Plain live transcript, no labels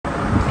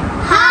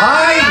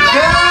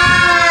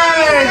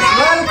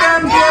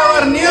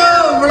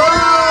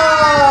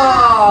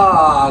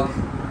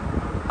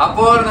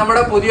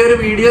നമ്മുടെ പുതിയൊരു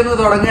വീഡിയോ ഒന്ന്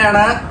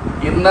തുടങ്ങുകയാണ്.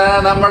 ഇന്ന്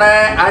നമ്മുടെ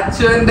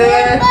അച്ചുവിന്റെ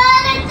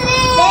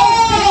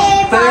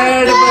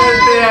തേർഡ്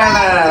ബർത്ത്ഡേ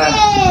ആണ്.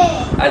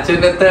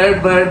 അച്ചുവിന്റെ തേർഡ്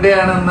ബർത്ത്ഡേ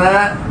ആണെന്ന്.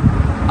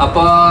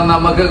 അപ്പൊ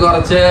നമുക്ക്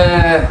കുറച്ച്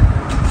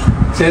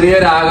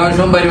ചെറിയൊരു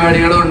ആഘോഷവും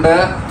പരിപാടികളും ഉണ്ട്.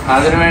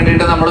 അതിനു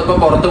വേണ്ടിട്ട് നമ്മളിപ്പോ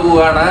പുറത്തു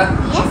പോവാണ്.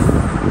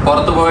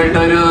 പുറത്തു പോയിട്ട്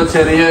ഒരു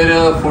ചെറിയൊരു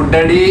ഫുഡ്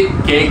അടി,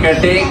 കേക്ക്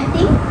കട്ടിങ്,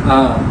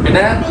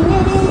 പിന്നെ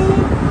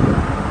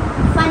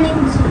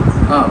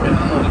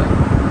പിന്നൊന്നുമില്ല.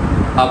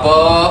 അപ്പോ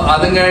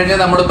അതും കഴിഞ്ഞ്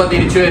നമ്മളിപ്പോ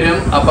തിരിച്ചു വരും.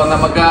 അപ്പൊ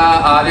നമുക്ക്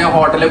ആദ്യം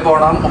ഹോട്ടലിൽ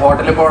പോണം.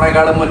 ഹോട്ടലിൽ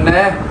പോണേക്കാളും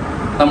മുന്നേ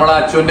നമ്മൾ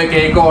അച്ചുവിന്റെ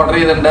കേക്ക് ഓർഡർ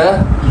ചെയ്തിട്ടുണ്ട്.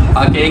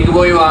 ആ കേക്ക്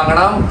പോയി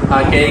വാങ്ങണം. ആ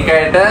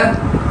കേക്കായിട്ട്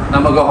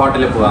നമുക്ക്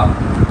ഹോട്ടലിൽ പോവാം,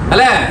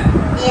 അല്ലേ?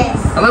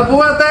 എന്നാ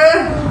പോവാത്തെ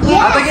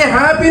അതൊക്കെ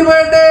ഹാപ്പി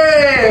ബർത്ത്ഡേ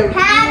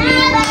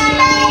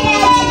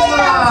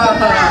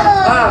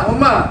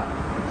ഉമ്മ.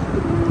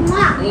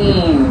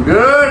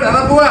 ഗുഡ്.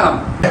 എന്നാ പോവാം.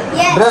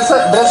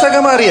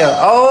 ഡ്രസ്സൊക്കെ മാറിയ?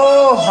 ഓ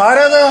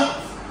ആരാതാ?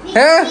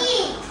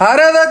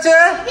 ആരാതാ?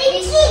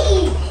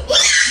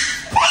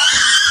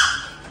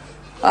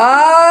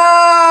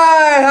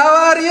 How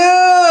are you?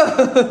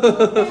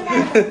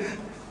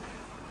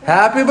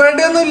 Happy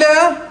birthday ഒന്നുമില്ല?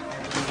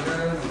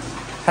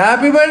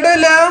 Happy birthday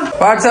ഇല്ല?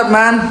 What's up,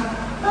 man?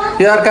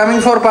 You are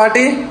coming for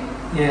party?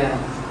 Yeah.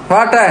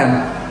 What time?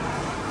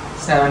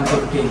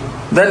 7:50.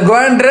 Then go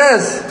and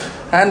dress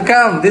and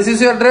come. This is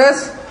your dress?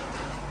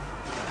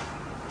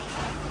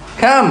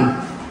 Come.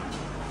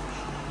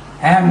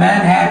 Hey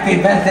man, happy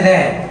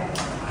birthday.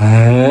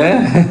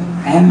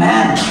 Hey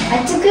man.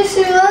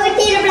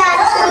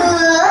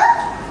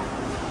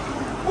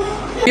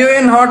 You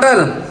in hotel?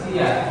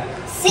 Yeah.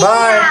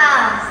 Bye.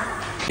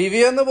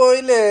 ദിവ്യ ഒന്ന്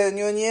പോയില്ലേ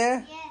ന്യൂനിയെ?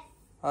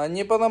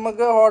 ഇനിയിപ്പോ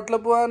നമുക്ക് ഹോട്ടലിൽ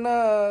പോവാൻ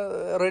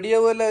ready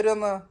ആവുമല്ലോ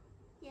അവരൊന്ന്.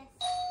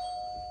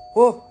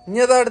 ഓ ഇനി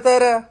അതാ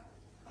അടുത്താരാ?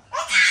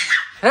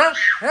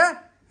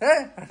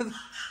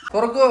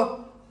 തുറക്കോ?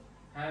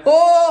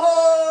 ഓഹോ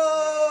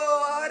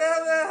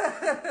ആരാത്?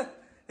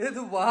 ഇത്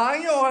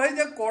വാങ്ങിയോ?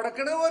 ഞാൻ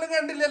കൊടുക്കണ പോലും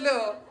കണ്ടില്ലല്ലോ.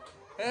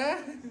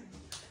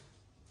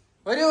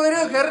 വരൂ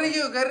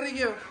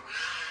കയറിക്കൂ.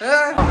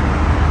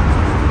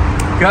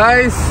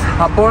 ഗായ്സ്,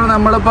 അപ്പോൾ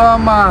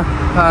നമ്മളിപ്പം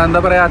എന്താ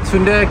പറയാ,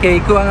 അച്ചുവിന്റെ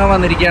കേക്ക് വാങ്ങാൻ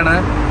വന്നിരിക്കുകയാണ്.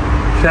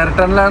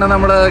 ഷെറട്ടണിലാണ്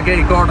നമ്മൾ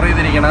കേക്ക് ഓർഡർ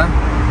ചെയ്തിരിക്കുന്നത്.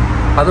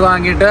 അത്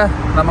വാങ്ങിയിട്ട്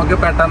നമുക്ക്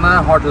പെട്ടെന്ന്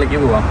ഹോട്ടലിലേക്ക്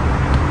പോവാം.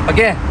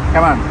 Okay,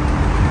 come on.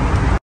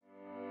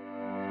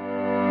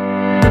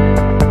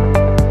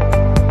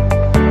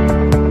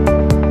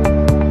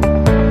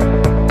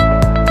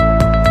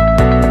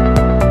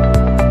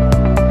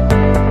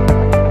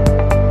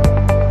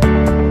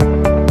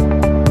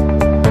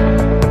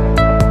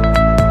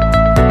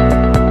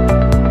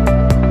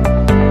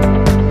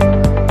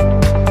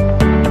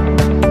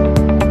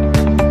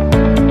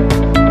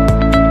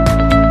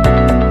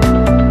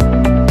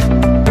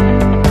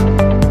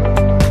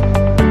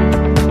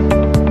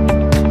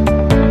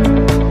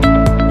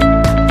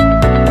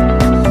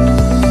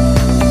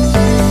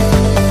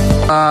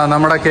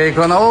 നമ്മുടെ കേക്ക്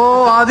വന്നു. ഓ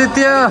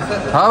Aditya,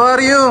 how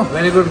are you?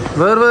 Very good.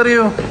 Where were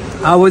you?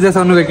 I was just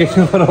on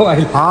vacation for a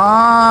while.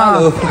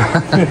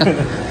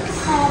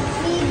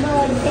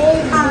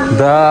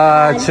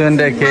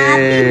 അച്ചുവിന്റെ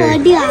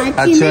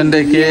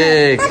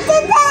cake.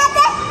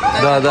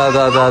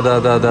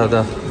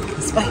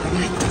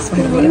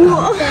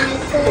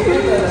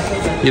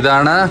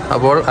 ഇതാണ്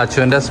അപ്പോൾ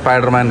അച്ചുവിന്റെ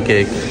Spiderman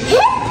cake.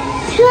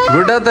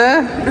 ഗുഡാത്തെ?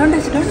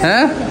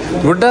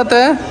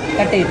 ഗുഡാത്തെ?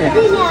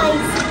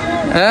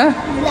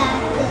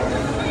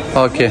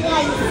 Okay.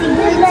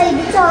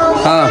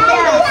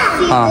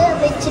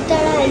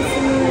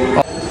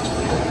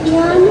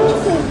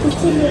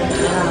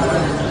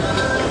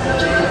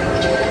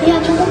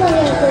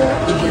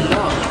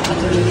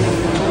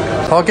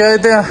 Okay,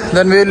 Aditya.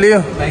 Then we'll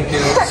leave. Thank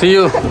you. See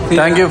you.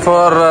 Thank you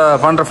for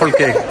wonderful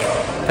cake.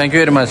 Thank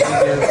you very much.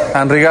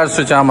 And regards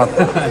to Chamat.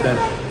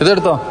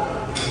 ഇതെടുത്തോ.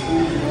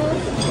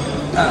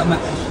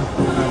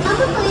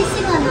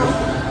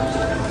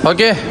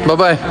 Okay,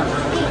 bye-bye.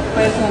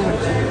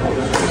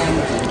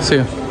 See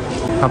you.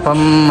 അപ്പം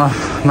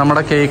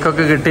നമ്മുടെ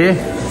കേക്കൊക്കെ കിട്ടി.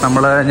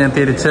 ഞാൻ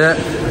തിരിച്ച്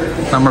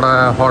നമ്മുടെ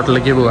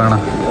ഹോട്ടലിലേക്ക് പോവാണ്.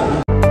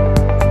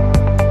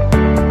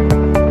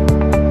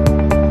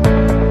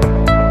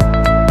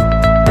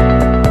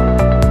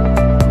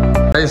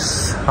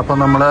 അപ്പം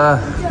നമ്മൾ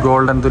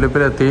ഗോൾഡൻ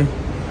തുലിപ്പിലെത്തി.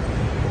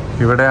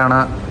 ഇവിടെയാണ്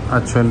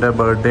അച്ചുവിൻ്റെ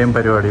ബർത്ത്ഡേയും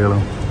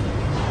പരിപാടികളും.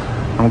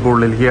 നമുക്ക്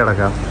ഉള്ളിലേക്ക്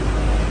കിടക്കാം.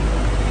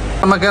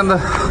 നമുക്ക് എന്താ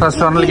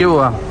റെസ്റ്റോറൻറ്റിലേക്ക്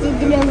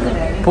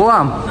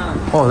പോവാം.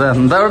 ഓ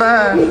എന്താ ഇവിടെ?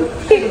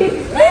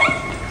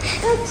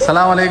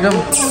 സലാമലൈക്കും.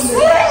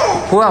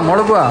 പോവാം,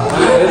 മോള് പോവാ.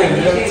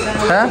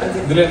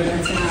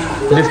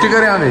 ലിഫ്റ്റ്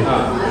കയറിയാൽ മതി.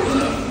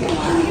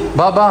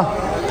 ബാ.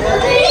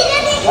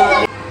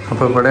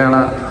 അപ്പോൾ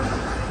ഇവിടെയാണ്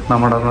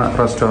നമ്മുടെ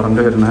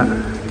റെസ്റ്റോറൻറ്റ് വരുന്നത്.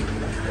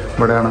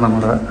 ഇവിടെയാണ്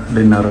നമ്മുടെ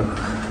dinner.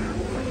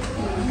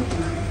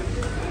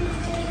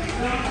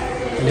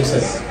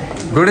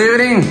 Good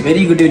evening.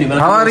 Very good evening.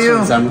 How are you?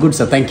 I'm good,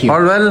 sir. Thank you.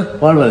 All well?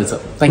 All well, sir.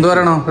 Thank you.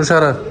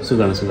 Ushara.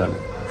 Sugana.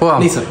 Poam.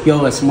 Please, sir.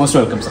 You're most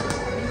welcome, sir.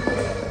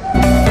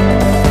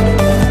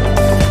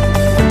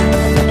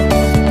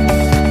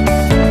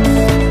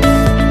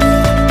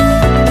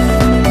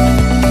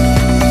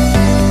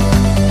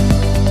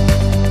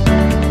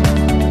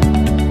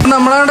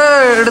 നമ്മളവിടെ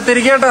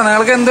എടുത്തിരിക്കട്ടെ.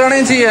 നിങ്ങൾക്ക് എന്ത്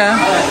വേണമെങ്കിൽ ചെയ്യാം,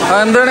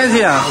 എന്ത് വേണമെങ്കിൽ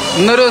ചെയ്യാം.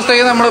 ഇന്നൊരു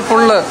ദിവസത്തേക്ക് നമ്മൾ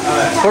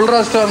full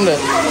restaurant.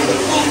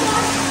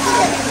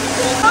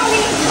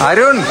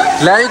 Arun,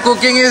 live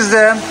cooking is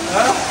there.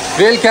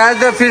 We'll catch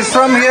the fish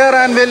from here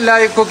and we'll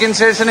live cooking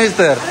station is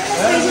there.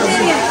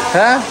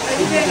 Huh?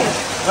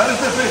 Where is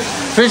the fish?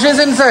 Fish is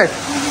inside.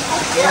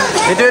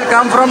 It will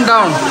come from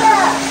down.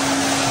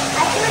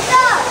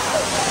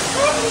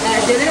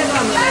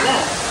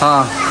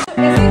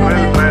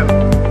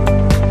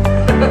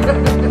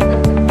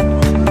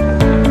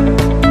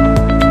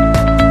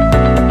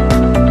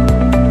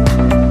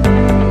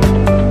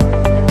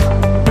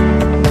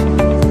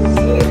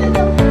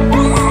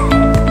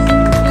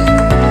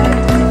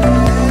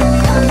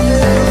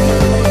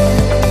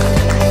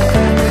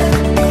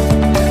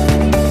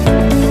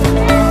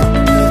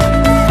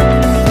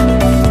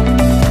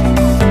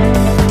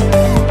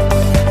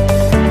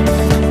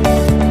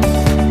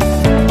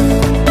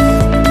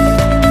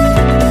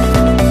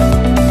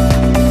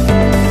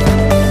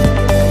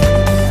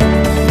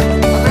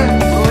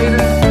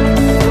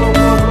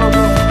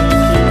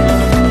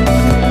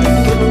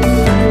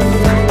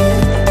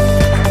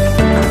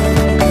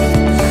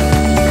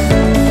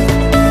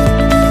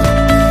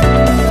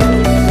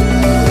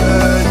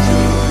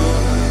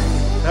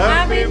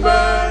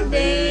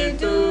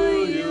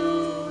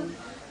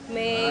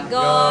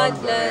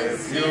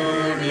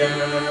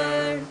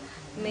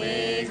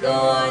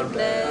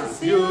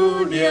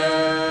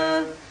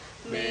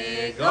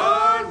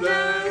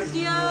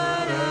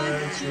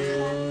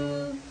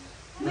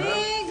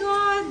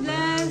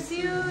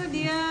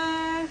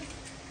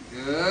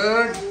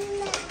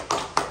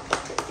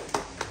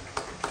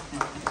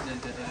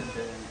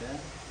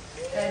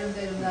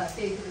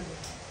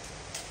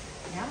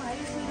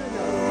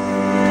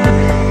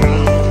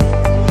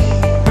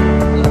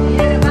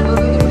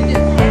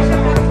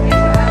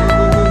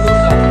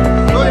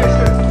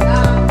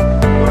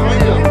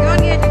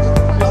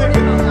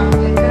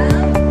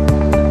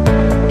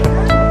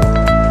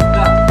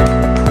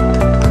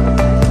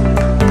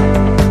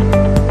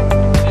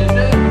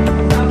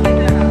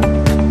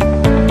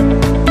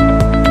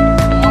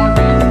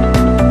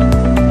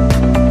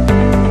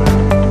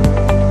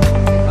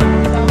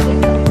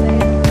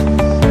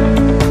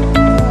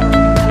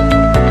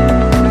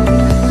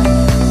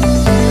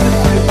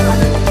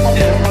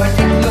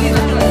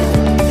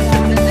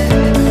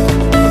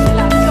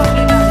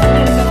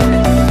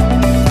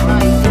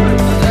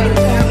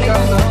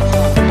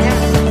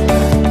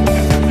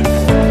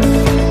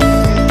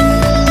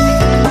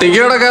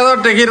 ഒറ്റയ്ക്കോടൊക്കെ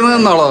ഒറ്റയ്ക്ക് ഇരുന്ന്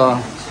നിന്നോളോ?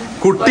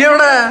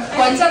 കുട്ടിയോടെ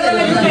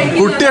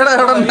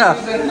എവിടെ ഉണ്ടാ?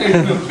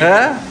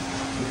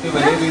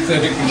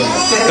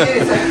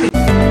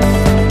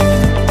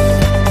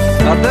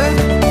 അത്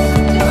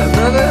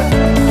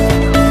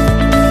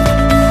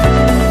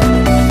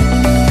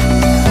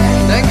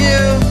thank you.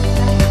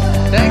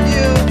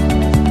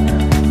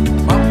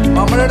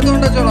 മമ്മയുടെ അടുത്ത്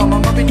കൊണ്ടുവച്ചോളാം,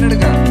 മമ്മ പിന്നെ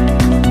എടുക്കാം.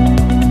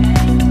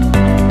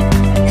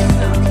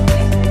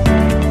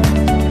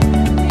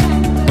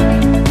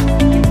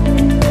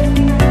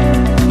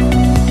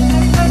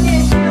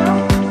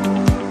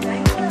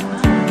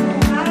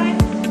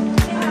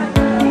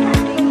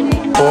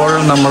 ഇപ്പോൾ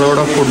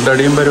നമ്മളിവിടെ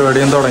ഫുഡടിയും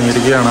പരിപാടിയും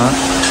തുടങ്ങിയിരിക്കുകയാണ്.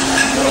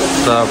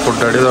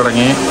 ഫുഡടി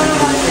തുടങ്ങി.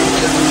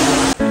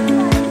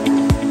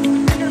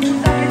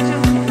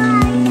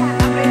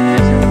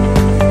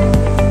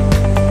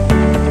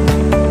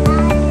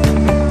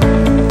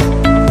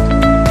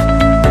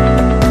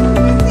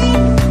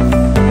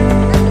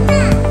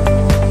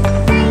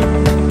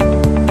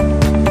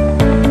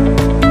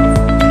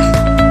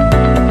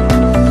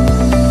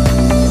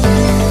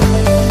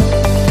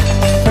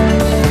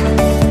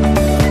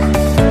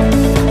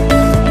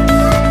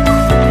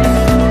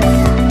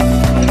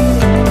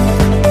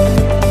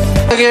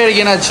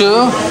 കഴിക്കണം അച്ചു?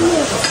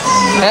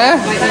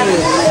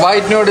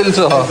 വൈറ്റ്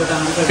നൂഡിൽസോ?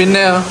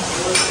 പിന്നെയോ?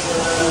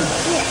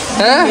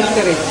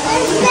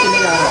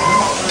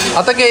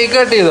 അത്ത കേക്ക്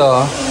കട്ട് ചെയ്തോ?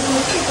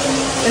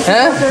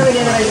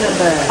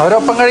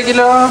 അവരൊപ്പം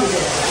കഴിക്കില്ലോ?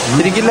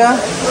 ഇരിക്കില്ല?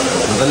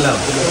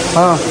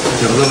 ആ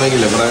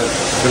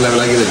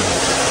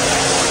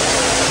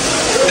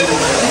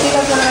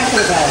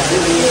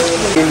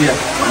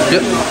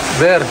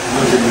Where?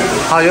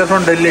 You're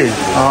from Delhi.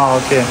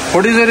 Okay.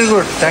 Food is very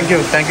good. Thank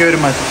you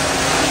very much.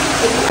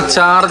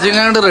 Charging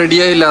ആയിട്ട് റെഡി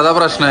ആയില്ല, അതാ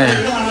പ്രശ്നമേ.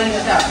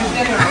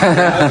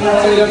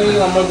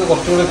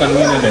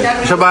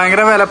 പക്ഷെ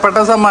ഭയങ്കര വിലപ്പെട്ട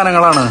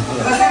സമ്മാനങ്ങളാണ്.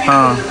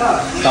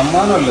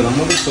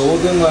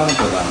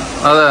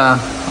 അതെ,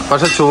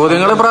 പക്ഷെ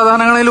ചോദ്യങ്ങൾ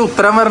പ്രധാനങ്ങളിൽ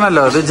ഉത്തരം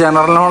വരണല്ലോ. ഇത്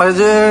ജനറൽ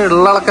നോളജ്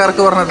ഉള്ള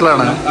ആൾക്കാർക്ക്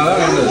പറഞ്ഞിട്ടുള്ളതാണ്.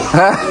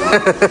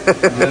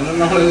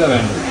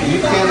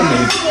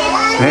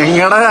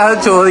 നിങ്ങളുടെ അത്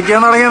ചോദിക്കാൻ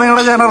തുടങ്ങിയാൽ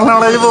നിങ്ങളുടെ ജനറൽ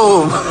നോളജ്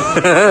പോവും.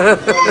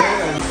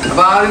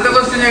 അപ്പൊ ആദ്യത്തെ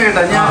ക്വസ്റ്റ്യൻ ഞാൻ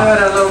കേട്ടാ. ഞാൻ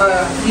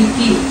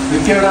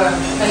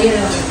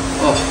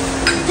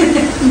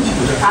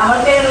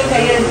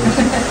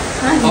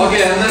ഓക്കെ,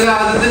 എന്തായാലും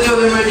ആദ്യത്തെ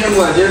ചോദ്യം ചോദിക്കാൻ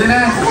പോവാ. ജെഡിനെ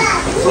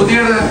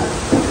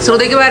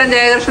ശ്രുതിക്ക് പകരം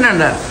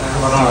ജയകൃഷ്ണനുണ്ട്.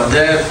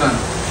 ജയകൃഷ്ണൻ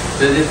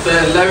രജിത്ത്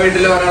എല്ലാ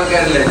വീട്ടിലും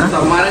ഒരാൾക്കാരല്ലേ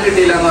സമ്മാനം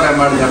കിട്ടിയില്ല എന്ന് പറയാൻ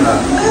പാടില്ല.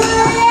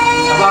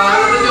 അപ്പൊ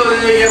ആദ്യത്തെ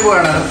ചോദ്യം ചോദിക്കാൻ ചെയ്യാൻ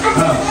പോവാണ്.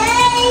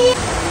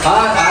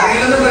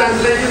 ആരെങ്കിലും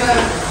ട്രാൻസ്ലേറ്റ്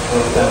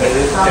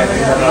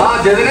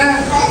ജതിന്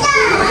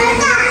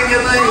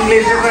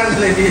ഇംഗ്ലീഷ്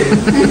ട്രാൻസ്ലേറ്റ് ചെയ്യും.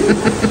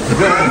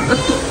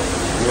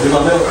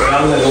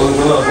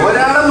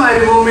 ഒരാള്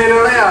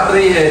മരുഭൂമിയിലൂടെ യാത്ര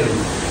ചെയ്യായിരുന്നു.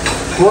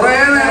 കുറെ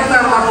നേരം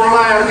നടന്നപ്പോൾ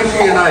അയാൾക്ക്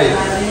ക്ഷീണമായി.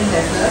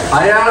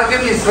 അയാൾക്ക്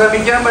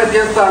വിശ്രമിക്കാൻ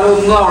പറ്റിയ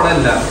സ്ഥലമൊന്നും അവിടെ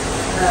ഇല്ല.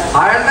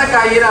 അയാളുടെ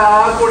കയ്യിൽ ആ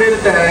കൂടി ഒരു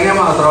തേങ്ങ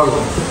മാത്രമേ ഉള്ളൂ.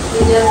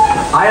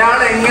 അയാൾ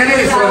എങ്ങനെ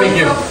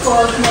വിശ്രമിക്കും?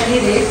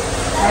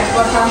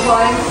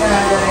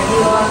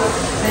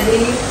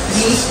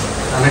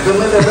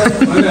 അനക്കൊന്നുമില്ല.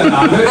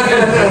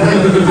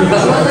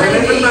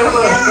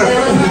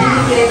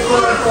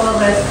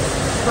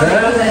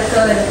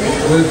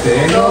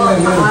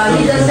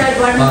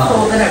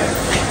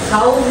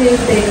 How will you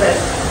take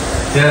rest?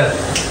 Yes.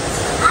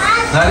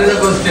 That is the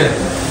question.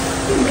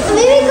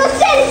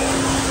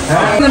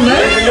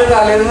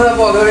 തലേന്ന്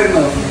പുക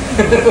വരുന്നു.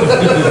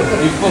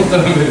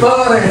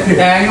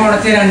 തേങ്ങ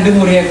ഉടച്ച് 2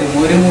 മുറിയാക്കും.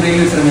 ഒരു മുറിയിൽ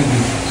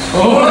വിശ്രമിക്കും.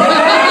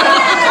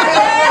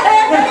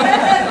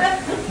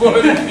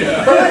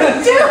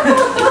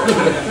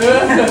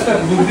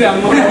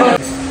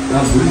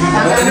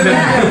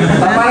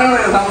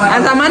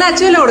 സമ്മാനം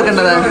അച്ചുവല്ലേ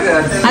കൊടുക്കേണ്ടത്?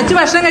 അച്ചു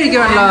ഭക്ഷണം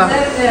കഴിക്കുമല്ലോ.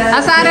 ആ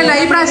സാരല്ല,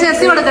 ഈ പ്രാവശ്യം എസ്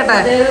സി കൊടുക്കട്ടെ.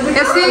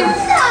 എസ് സി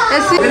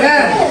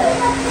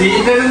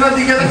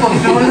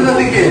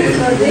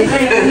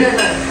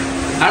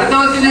അടുത്ത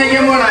ക്വസ്റ്റ്യൻ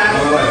ചോദിക്കാൻ പോണേ.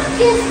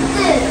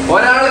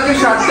 ഒരാൾക്ക്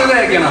ഷർട്ട്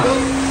തേക്കണം.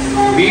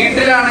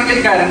 വീട്ടിലാണെങ്കിൽ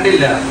കറണ്ട്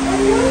ഇല്ല.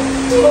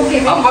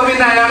 അപ്പൊ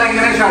പിന്നെ അയാൾ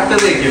എങ്ങനെ ഷർട്ട്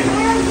തേക്കും?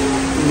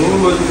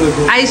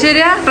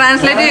 ഐശ്വര്യ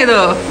ട്രാൻസ്ലേറ്റ്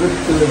ചെയ്തോ?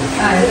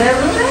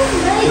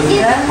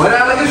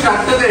 ഒരാൾക്ക്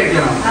ഷർട്ട്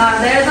തേക്കണം.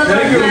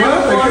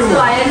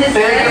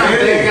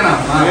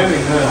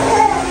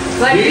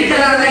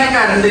 വീട്ടിലാണെങ്കിൽ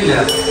കറണ്ട് ഇല്ല.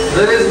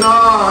 There is no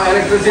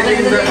electricity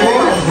in the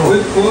home.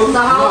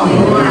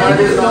 That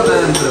is not the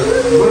answer.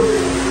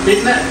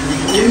 പിന്നെ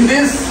in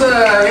this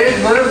age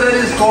where there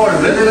is cold,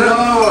 there is no.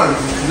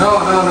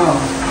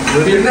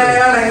 പിന്നെ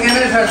അയാൾ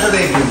എങ്ങനെ ഷർട്ട്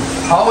തേക്കും?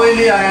 How will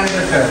he iron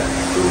the shirt?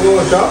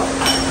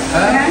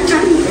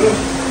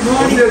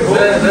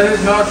 There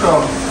is no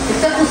shop.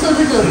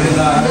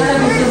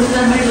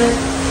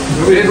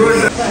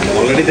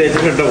 Already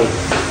തേച്ചിട്ടുണ്ടോ?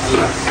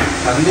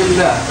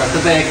 കറണ്ടില്ല, shirt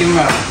തേക്കും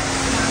വേണം.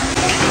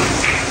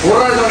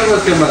 പൂർണ്ണ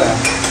question പറയാം.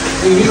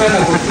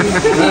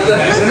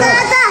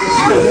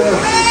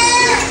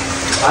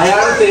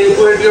 അയാൾ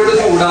തേപ്പ് വെട്ടിയോട്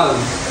ചൂടാകും.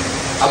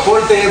 അപ്പോൾ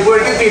തേപ്പ്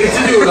വെട്ടി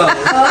തിരിച്ചു ചൂടാകും.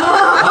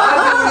 ആ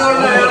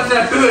ചൂടുകൊണ്ട് അയാൾ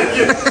ഷർട്ട്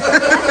തേക്കും.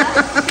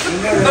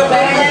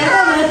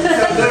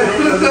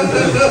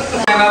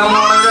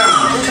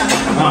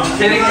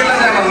 ശരിക്കുള്ള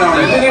ജനറൽ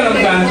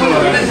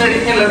നോളജ്.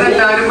 ശരിക്കുള്ളത്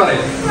എല്ലാവരും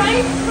പറയും.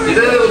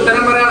 ഇത്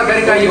ഉത്തരം പറയാൻ ആൾക്കാർ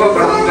കൈ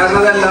വെക്കണം. കാരണം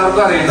അത്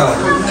എല്ലാവർക്കും അറിയണ്ടാവും.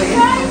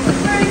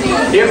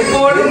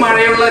 എപ്പോഴും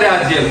മഴയുള്ള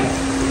രാജ്യം.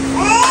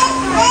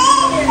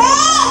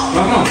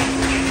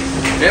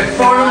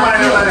 എപ്പോഴും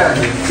മഴയുള്ള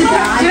രാജ്യം.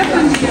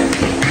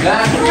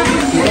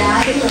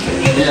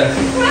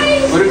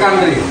 ഒരു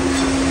കൺട്രി.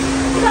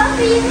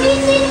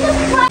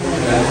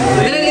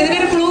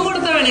 ഇതിനൊരു ക്ലൂ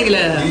കൊടുത്താ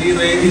വേണമെങ്കില്.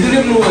 ഇതിന്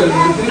ക്ലൂ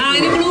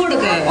ഇതിന് ക്ലൂ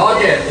കൊടുക്ക.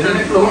 ഓക്കെ,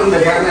 ഇതിന് ക്ലൂ ഉണ്ട്.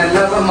 കാരണം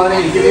എല്ലാ സമ്മാനം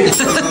എനിക്ക്.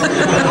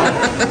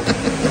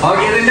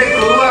 ഓക്കെ, ഇതിന്റെ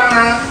ക്ലൂ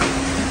ആണ്.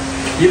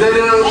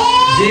 ഇതൊരു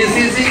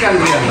GCC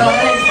കൺട്രിയാണ്.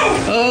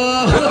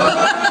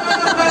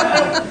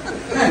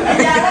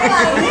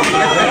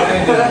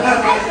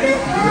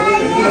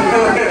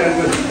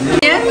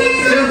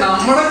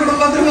 നമ്മുടെ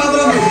കുടുംബത്തിൽ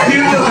മാത്രം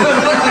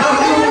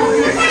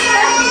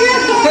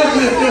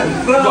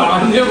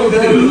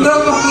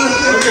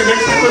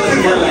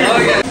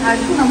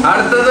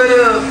അടുത്തതൊരു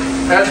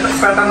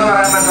പെട്ടെന്ന്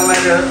പറയാൻ പറ്റുന്ന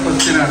ഒരു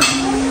ക്വസ്റ്റ്യനാണ്.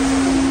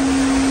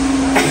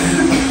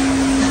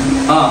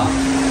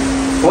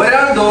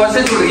 ഒരാൾ ദോശ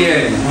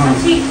ചുടുകയായിരുന്നു.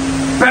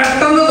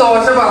 പെട്ടെന്ന്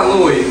ദോശ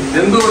പറന്നുപോയി.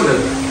 എന്തുകൊണ്ട്?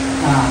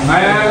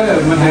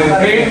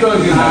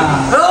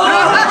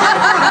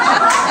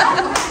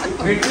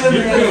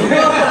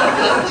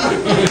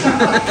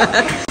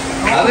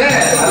 അതെ,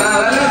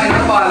 അതല്ല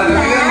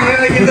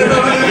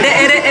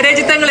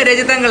നിങ്ങൾ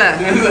രജിതങ്ങള്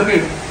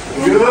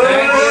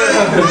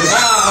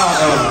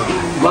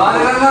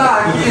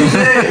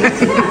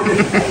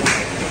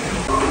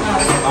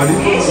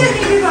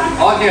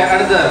ഓക്കെ.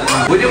 അടുത്ത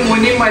ഒരു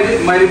മുനി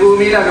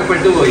മരുഭൂമിയിൽ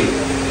അകപ്പെട്ടു പോയി.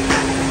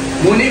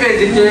 മുനി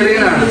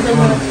വെജിറ്റേറിയൻ ആണ്.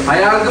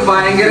 അയാൾക്ക്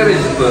ഭയങ്കര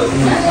വിശപ്പ്.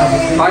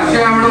 പക്ഷെ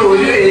അവിടെ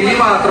ഒരു എലി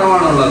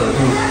മാത്രമാണുള്ളത്.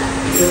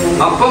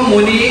 അപ്പൊ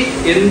മുനി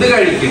എന്ത്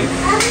കഴിക്കും?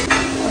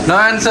 No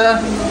answer.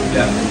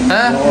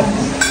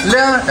 ഇല്ല,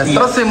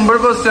 എത്ര സിമ്പിൾ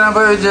ക്വസ്റ്റ്യൻ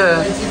അപ്പൊ ചോദിച്ചേ.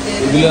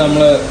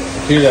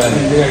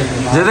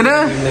 ജതിന്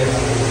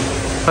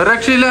ഒരു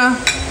രക്ഷയില്ല.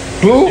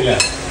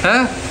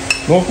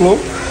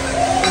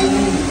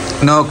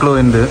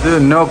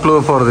 No clue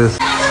for this.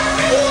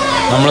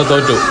 നമ്മള്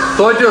തോറ്റു.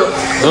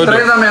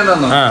 ഇത്രയും സമയം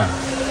തന്നു.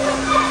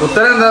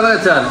 ഉത്തരം എന്താന്ന്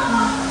വെച്ചാൽ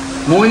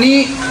മുനി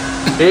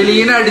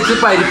എലീനെ അടിച്ച്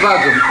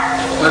പരിപ്പാക്കും.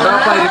 എന്നിട്ട് ആ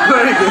പരിപ്പ്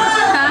കഴിക്കും.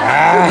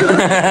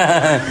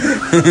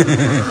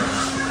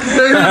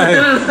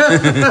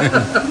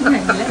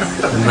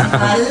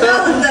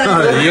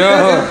 അയ്യോ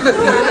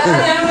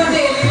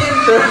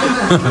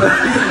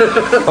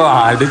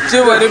അടിച്ചു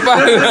പരിപ്പാ.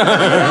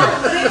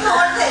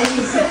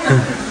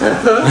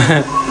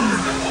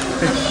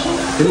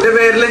 എന്റെ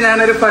പേരില്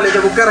ഞാനൊരു ഫലിത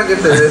ബുക്ക്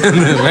ഇറക്കിയിട്ടുണ്ട്.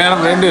 വേണം,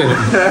 വേണ്ടി വരും.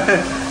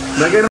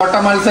 ഇതൊക്കെ ഓട്ട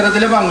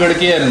മത്സരത്തിൽ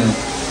പങ്കെടുക്കുകയായിരുന്നു.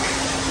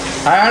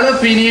 അയാള്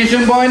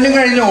ഫിനിഷിംഗ് പോയിന്റും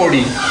കഴിഞ്ഞ്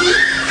ഓടി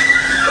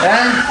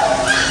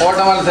ഓട്ട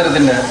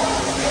മത്സരത്തിന്റെ.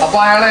 അപ്പൊ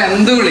അയാളെ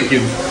എന്ത്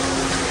വിളിക്കും?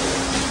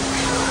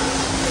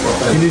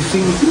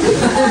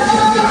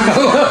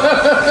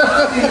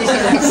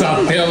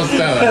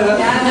 സത്യാവസ്ഥ.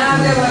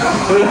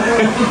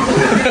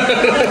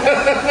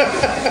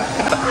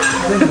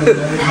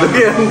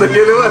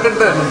 എന്തൊക്കെയാണ്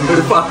പറയട്ടെ,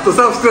 ഒരു 10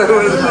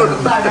 സബ്സ്ക്രൈബേഴ്സ്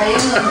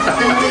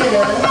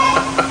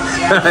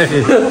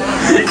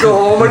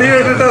കോമഡി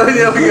കേട്ടിട്ടോ.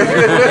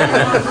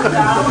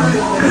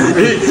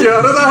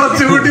 മിക്കവാറും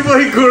തളച്ചുകൂട്ടി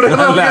പോയിക്കൂടെ.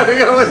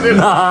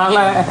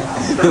 നാളെ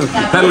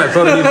അല്ല,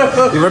 സോറി,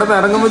 ഇവിടെ നിന്ന്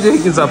ഇറങ്ങുമ്പോ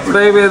ചോദിക്കും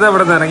സബ്സ്ക്രൈബ് ചെയ്ത്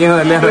അവിടെ നിന്ന്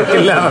ഇറങ്ങിയതല്ലേ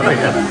ഇറക്കില്ല.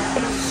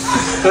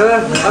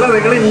 അല്ല,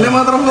 നിങ്ങൾ ഇന്നെ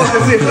മാത്രം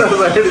ഫോക്കസ് ചെയ്താണോ?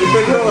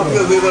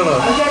 ഫോക്കസ് ചെയ്താണോ?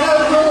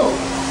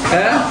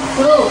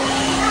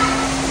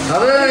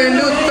 അത്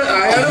എന്റെ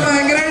അയാള്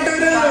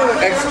ഭയങ്കരമായിട്ടൊരു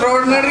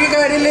എക്സ്ട്രോർഡിനറി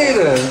കാര്യല്ലേ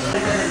ഇത്.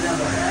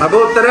 അപ്പൊ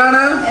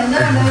ഉത്തരാണ്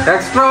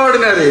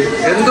എക്സ്ട്രാഓർഡിനറി.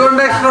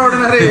 എന്തുകൊണ്ട്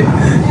എക്സ്ട്രാഓർഡിനറി?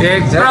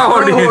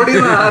 ഓടി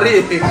മാറി.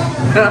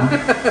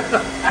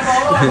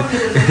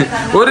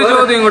 ഒരു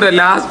ചോദ്യം കൂടെ,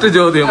 ലാസ്റ്റ്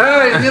ചോദ്യം.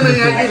 ഇനി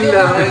നിങ്ങൾക്കില്ല,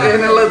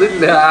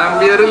 അതിനുള്ളതില്ല,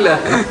 ആംബിയർ ഇല്ല.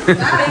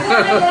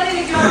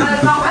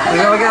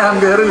 നിങ്ങൾക്ക്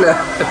ആംബിയർ ഇല്ല.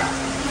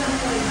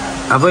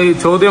 അപ്പൊ ഈ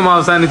ചോദ്യം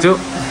അവസാനിച്ചു.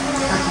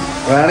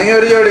 വേണമെങ്കിൽ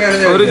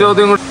ഒരു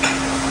ചോദ്യം കൂടെ.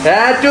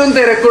 ഏറ്റവും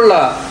തിരക്കുള്ള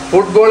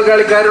ഫുട്ബോൾ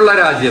കളിക്കാരുള്ള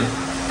രാജ്യം?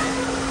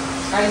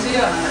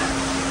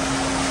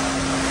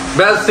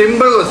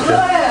 Simple question.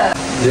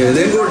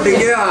 ഏതും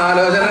കുട്ടിക്ക്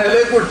ആലോചനയില്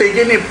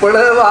കുട്ടിക്ക്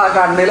നിപ്പിള്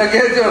കണ്ണിലൊക്കെ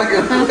വെച്ച്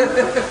കളിക്കും.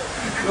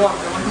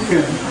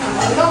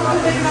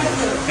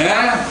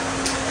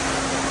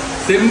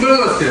 Simple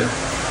question.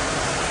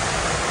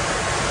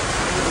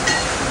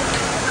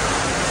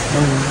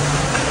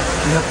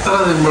 എത്ര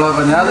സിമ്പിളാ.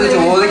 ഞാൻ അത്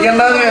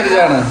ചോദിക്കണ്ടെന്ന്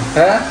വിചാരിച്ചാണ്.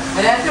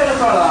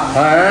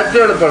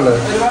 ഏറ്റവും എളുപ്പമുള്ളത്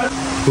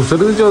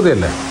കുസൃതി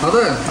ചോദ്യമല്ലേ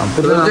അത്.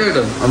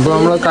 തീർച്ചയായിട്ടും. അപ്പൊ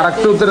നമ്മള്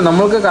കറക്റ്റ് ഉത്തരം,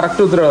 നമ്മൾക്ക്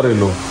കറക്റ്റ് ഉത്തരം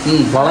അറിയുള്ളൂ,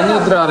 വളഞ്ഞ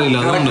ഉത്തരം അറിയില്ല.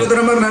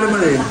 ഉത്തരം പറഞ്ഞാലും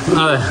മതി.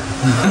 അതെ,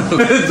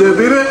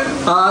 ജതിന്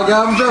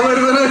ആകാംക്ഷ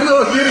വരുന്നതിനെ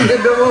നോക്കിയിരിക്കും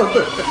എന്റെ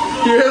മുഖത്ത്.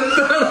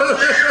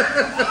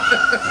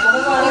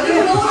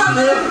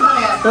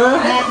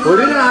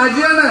 ഒരു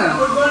രാജ്യാണ്,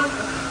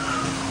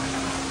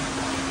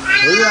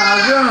 ഒരു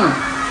രാജ്യാണ്.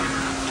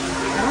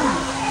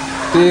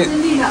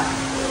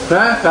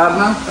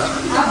 കാരണം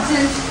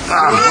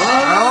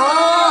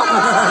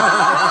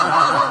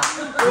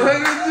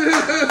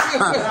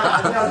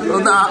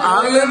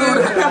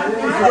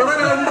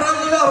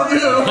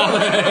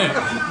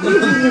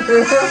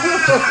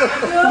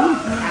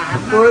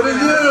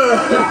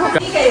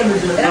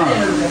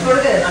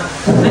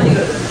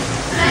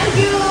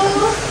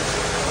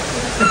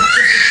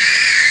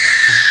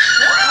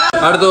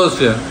അടുത്ത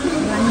ക്വസ്റ്റ്യൻ.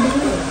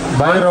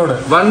 By road.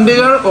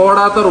 വണ്ടികൾ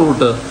ഓടാത്ത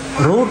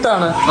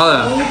റൂട്ടാണ്. അതെ,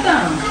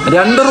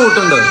 2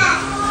 റൂട്ടുണ്ട്.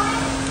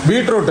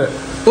 ബീട്രൂട്ട്.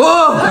 ഓ,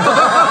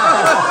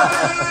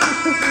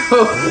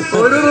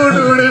 ഒരു റൂട്ട്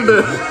കൂടി ഉണ്ട്.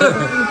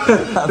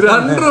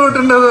 2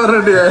 റൂട്ടുണ്ടെന്ന്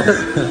പറഞ്ഞിട്ട്.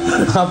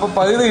 അപ്പൊ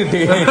പകുതി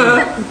കിട്ടി.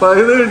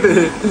 പകുതി കിട്ടി.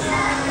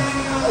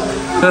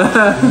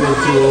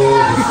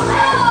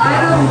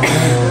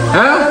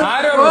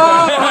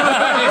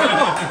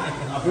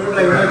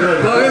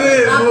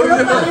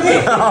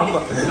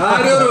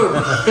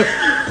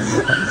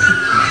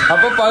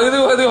 അപ്പൊ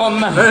പകുതി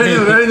ഒന്നാണ്.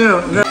 കഴിഞ്ഞു.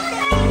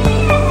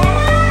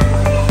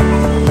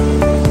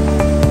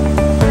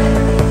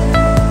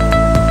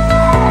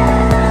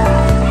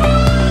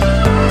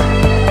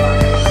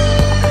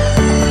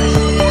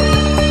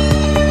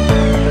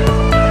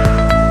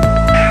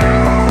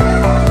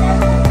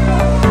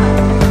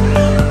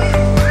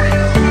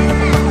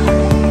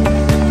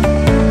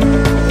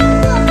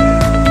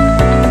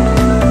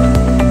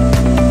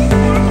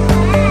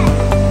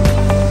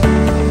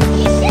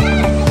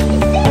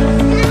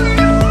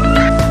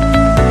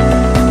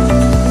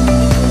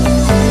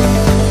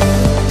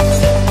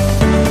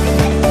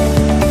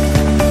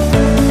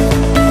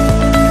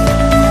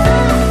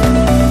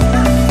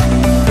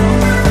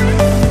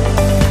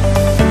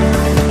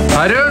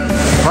 Arun,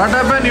 what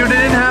happened? You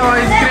didn't have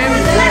ice cream?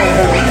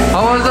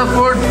 How was the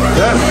food?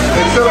 Yes,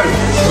 excellent.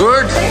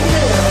 Good.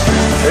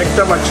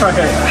 एकदम अच्छा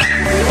है.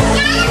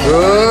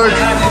 Good.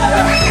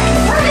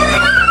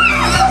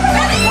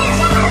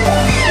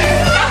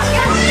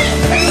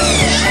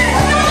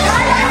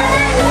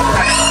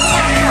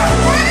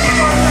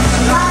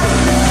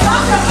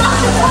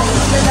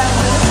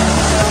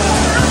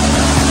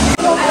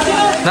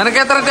 നിനക്ക്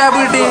എത്ര ടാബ്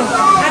കിട്ടി?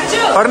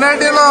 ഒരെണ്ണം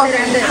കിട്ടിയല്ലോ.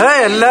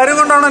 എല്ലാരും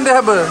കൊണ്ടാണോ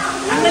ടാബ്?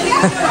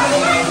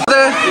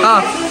 ആ,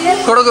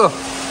 കൊടുക്കൂ.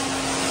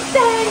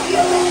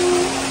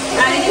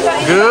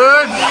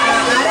 Good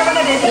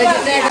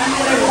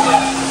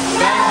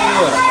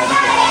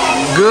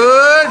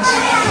good.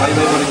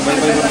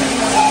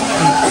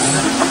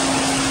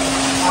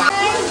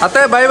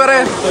 അത്തേ ബൈ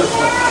പറയേ.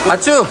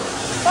 അച്ചു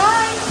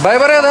ബൈ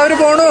പറയാ. അവര്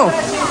പോണു.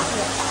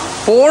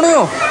 പോണോ?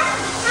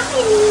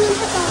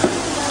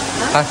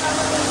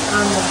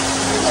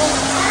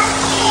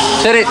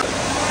 ശരി,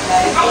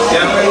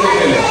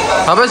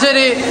 അപ്പൊ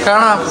ശരി,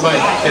 കാണാം.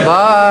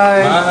 Bye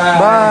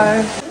bye.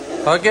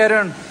 Okay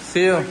Arun,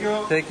 see you,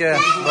 take care,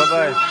 bye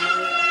bye.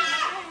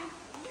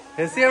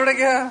 ഹെസി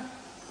എവിടേക്കാ?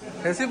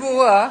 ഹെസി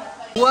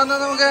പോവാന്നാ?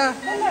 നമുക്ക്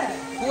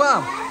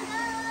പോവാം.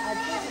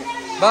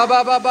 ബാ ബാ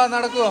ബാ ബാ,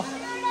 നടക്കോ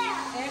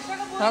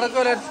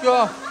നടക്കോ, ലെറ്റ്സ് ഗോ.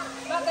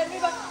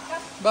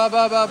 ബാ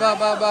ബാ ബാ ബാ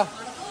ബാ ബാ.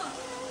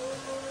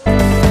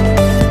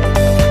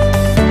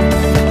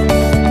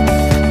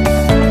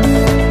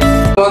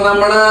 അപ്പൊ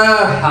നമ്മള്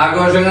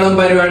ആഘോഷങ്ങളും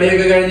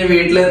പരിപാടിയൊക്കെ കഴിഞ്ഞ്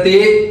വീട്ടിലെത്തി.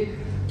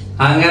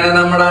 അങ്ങനെ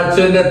നമ്മുടെ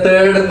അച്ഛന്റെ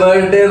 3rd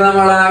ബർത്ത്ഡേ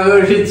നമ്മൾ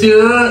ആഘോഷിച്ചു.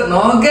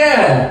 നോക്കേ,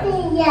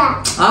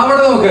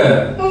 അവിടെ നോക്ക്.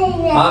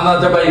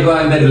 അന്നത്തെ പൈസ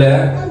വാങ്ങി തരില്ലേ?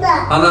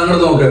 അന്ന്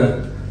അങ്ങോട്ട് നോക്ക്.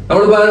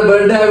 നമ്മള്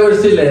ബർത്ത്ഡേ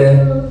ആഘോഷിച്ചില്ലേ?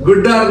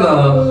 ഗുഡായിരുന്നോ?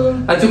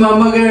 അച്ഛൻ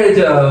അമ്മക്ക്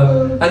കഴിച്ചോ?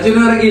 അച്ഛന്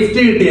വേറെ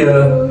ഗിഫ്റ്റ് കിട്ടിയോ?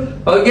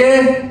 ഓക്കെ.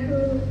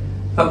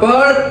 അപ്പോൾ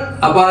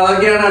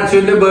അതൊക്കെയാണ്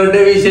അച്ഛന്റെ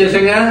ബർത്ത്ഡേ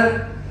വിശേഷങ്ങൾ.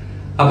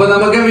 അപ്പൊ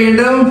നമുക്ക്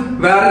വീണ്ടും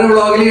വേറൊരു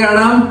വ്ളോഗിൽ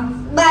കാണാം.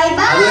 Bye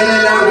bye.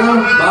 എല്ലാവർക്കും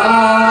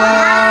ബൈ.